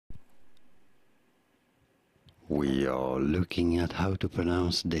We are looking at how to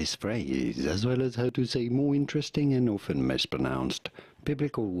pronounce this phrase, as well as how to say more interesting and often mispronounced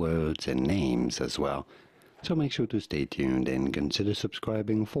biblical words and names as well. So make sure to stay tuned and consider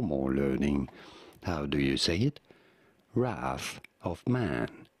subscribing for more learning. How do you say it? Wrath of man.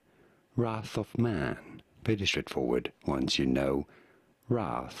 Wrath of man. Pretty straightforward once you know.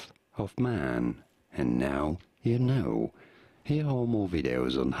 Wrath of man. And now you know. Here are more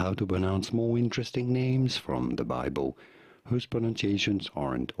videos on how to pronounce more interesting names from the Bible, whose pronunciations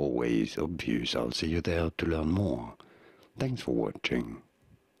aren't always obvious. I'll see you there to learn more. Thanks for watching.